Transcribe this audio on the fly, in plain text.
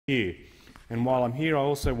here. And while I'm here, I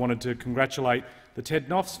also wanted to congratulate the Ted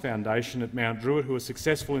Noffs Foundation at Mount Druitt, who were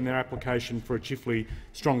successful in their application for a Chifley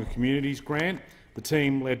Stronger Communities grant. The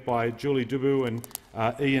team, led by Julie Dubu and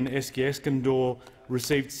Ian Eskendor,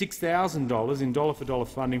 received $6,000 in dollar-for-dollar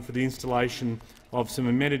funding for the installation of some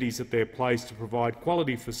amenities at their place to provide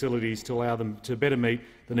quality facilities to allow them to better meet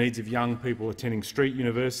the needs of young people attending Street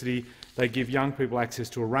University. They give young people access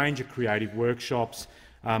to a range of creative workshops,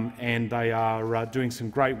 and they are doing some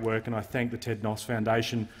great work, and I thank the Ted Noffs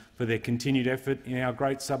Foundation for their continued effort in our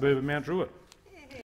great suburb of Mount Druitt.